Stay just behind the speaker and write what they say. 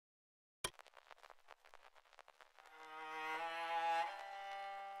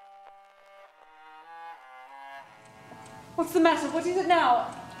What's the matter? What is it now?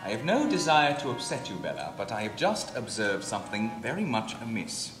 I have no desire to upset you, Bella, but I have just observed something very much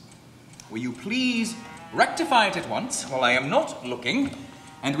amiss. Will you please rectify it at once while I am not looking,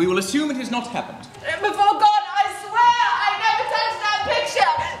 and we will assume it has not happened. Before God, I swear I never touched that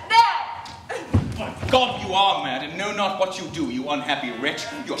picture! There! My God, you are mad and know not what you do, you unhappy wretch.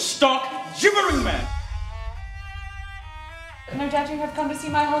 You're stark, gibbering mad. No doubt you have come to see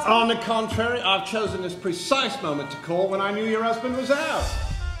my husband? On the contrary, I've chosen this precise moment to call when I knew your husband was out.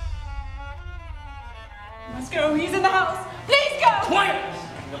 Let's go, he's in the house. Please go! Quiet!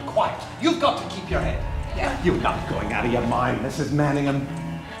 Quiet. You've got to keep your head. Yeah. You're not going out of your mind, Mrs. Manningham.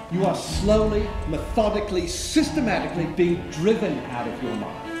 You are slowly, methodically, systematically being driven out of your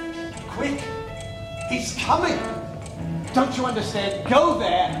mind. Quick! He's coming! Don't you understand? Go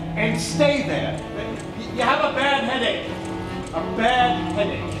there and stay there. You have a bad headache. A bad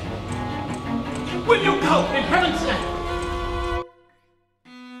headache. Will you go, in heaven's name?